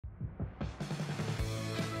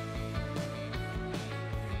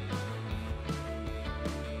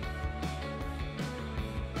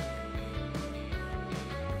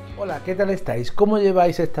Hola, ¿qué tal estáis? ¿Cómo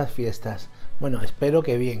lleváis estas fiestas? Bueno, espero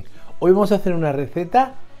que bien. Hoy vamos a hacer una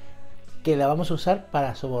receta que la vamos a usar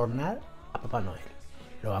para sobornar a Papá Noel.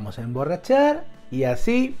 Lo vamos a emborrachar y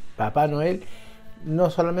así Papá Noel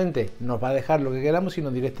no solamente nos va a dejar lo que queramos,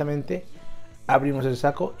 sino directamente abrimos el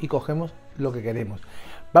saco y cogemos lo que queremos.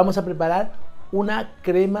 Vamos a preparar una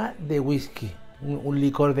crema de whisky, un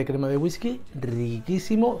licor de crema de whisky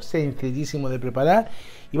riquísimo, sencillísimo de preparar,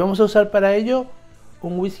 y vamos a usar para ello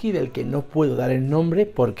un whisky del que no puedo dar el nombre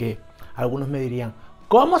porque algunos me dirían: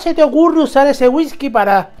 ¿cómo se te ocurre usar ese whisky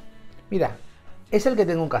para...? Mira, es el que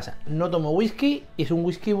tengo en casa. No tomo whisky y es un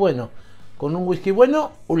whisky bueno. Con un whisky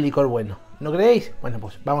bueno, un licor bueno. ¿No creéis? Bueno,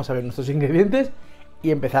 pues vamos a ver nuestros ingredientes y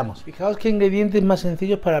empezamos. Fijaos qué ingredientes más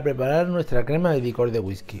sencillos para preparar nuestra crema de licor de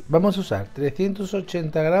whisky. Vamos a usar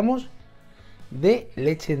 380 gramos de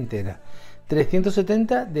leche entera,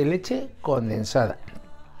 370 de leche condensada,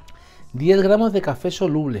 10 gramos de café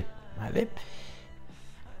soluble, ¿vale?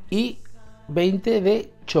 Y 20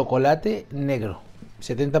 de chocolate negro,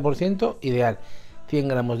 70% ideal, 100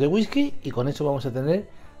 gramos de whisky, y con eso vamos a tener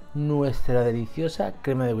nuestra deliciosa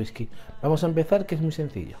crema de whisky. Vamos a empezar, que es muy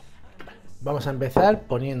sencillo. Vamos a empezar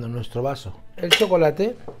poniendo en nuestro vaso el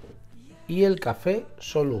chocolate y el café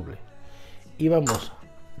soluble. Y vamos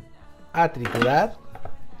a triturar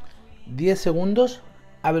 10 segundos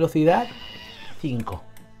a velocidad 5.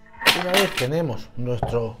 Una vez tenemos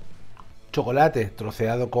nuestro chocolate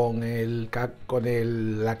troceado con el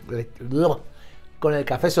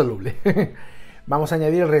café soluble, vamos a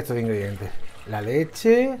añadir el resto de ingredientes: la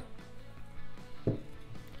leche,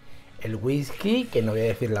 el whisky, que no voy a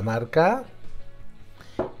decir la marca,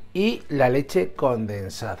 y la leche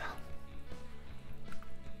condensada.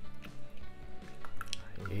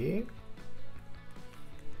 Ahí.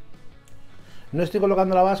 No estoy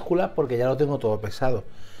colocando la báscula porque ya lo tengo todo pesado,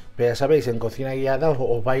 pero ya sabéis, en cocina guiada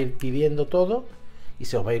os va a ir pidiendo todo y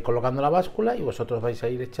se os va a ir colocando la báscula y vosotros vais a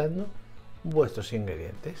ir echando vuestros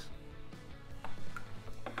ingredientes.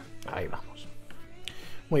 Ahí vamos.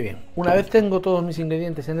 Muy bien, una vez tengo todos mis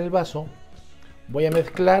ingredientes en el vaso, voy a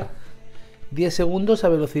mezclar 10 segundos a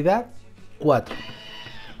velocidad 4.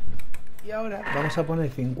 Y ahora vamos a poner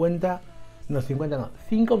 5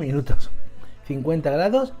 minutos, 50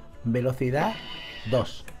 grados, velocidad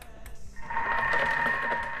 2.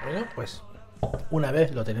 Bueno, pues una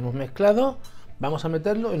vez lo tenemos mezclado, vamos a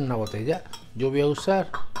meterlo en una botella. Yo voy a usar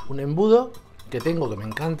un embudo que tengo, que me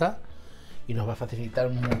encanta, y nos va a facilitar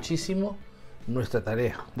muchísimo nuestra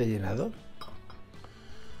tarea de llenado.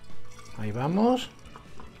 Ahí vamos.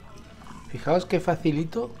 Fijaos qué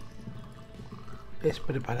facilito es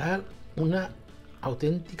preparar una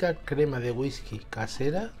auténtica crema de whisky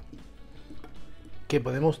casera que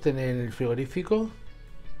podemos tener en el frigorífico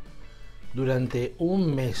durante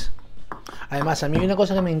un mes. Además, a mí hay una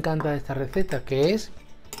cosa que me encanta de esta receta, que es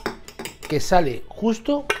que sale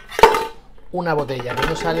justo una botella, que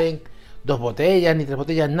no salen 2 botellas ni 3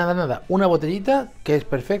 botellas, nada, una botellita que es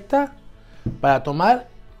perfecta para tomar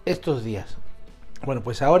estos días. Bueno,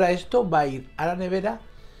 pues ahora esto va a ir a la nevera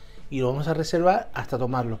y lo vamos a reservar hasta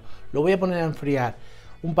tomarlo. Lo voy a poner a enfriar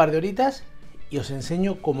un par de horitas y os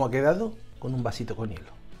enseño cómo ha quedado con un vasito con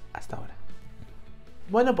hielo. Hasta ahora.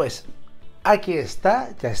 Bueno, pues aquí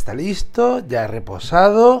está, ya está listo, ya ha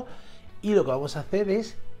reposado, y lo que vamos a hacer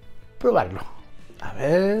es probarlo. A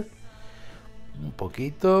ver, un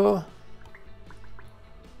poquito.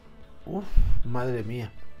 Uf, madre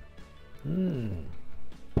mía.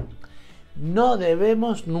 No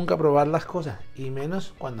debemos nunca probar las cosas, y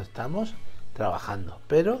menos cuando estamos trabajando,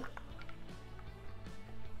 pero...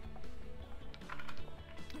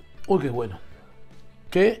 ¡Uy, qué bueno!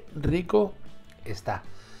 ¡Qué rico está!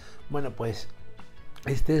 Bueno, pues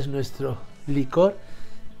este es nuestro licor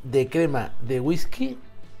de crema de whisky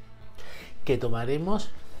que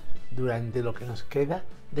tomaremos durante lo que nos queda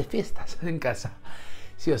de fiestas en casa.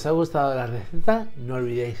 Si os ha gustado la receta, no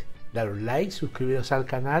olvidéis dar un like, suscribiros al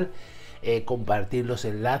canal, compartir los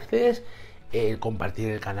enlaces, compartir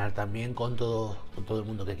el canal también con todo el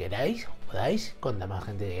mundo que queráis, podáis, cuanta más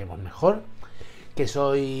gente lleguemos mejor. Que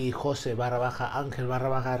soy José _Ángel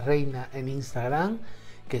 _Reina en Instagram,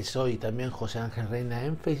 que soy también José Ángel Reina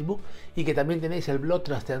en Facebook, y que también tenéis el blog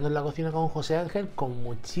Trasteando en la Cocina con José Ángel, con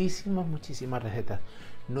muchísimas recetas.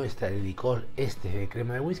 No está el licor este de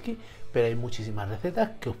crema de whisky, pero hay muchísimas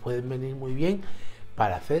recetas que os pueden venir muy bien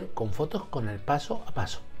para hacer con fotos, con el paso a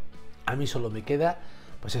paso. A mí solo me queda,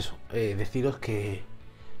 pues eso, deciros que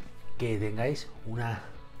tengáis una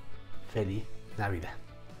feliz Navidad.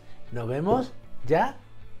 Nos vemos ya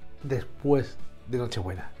después de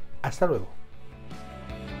Nochebuena. Hasta luego.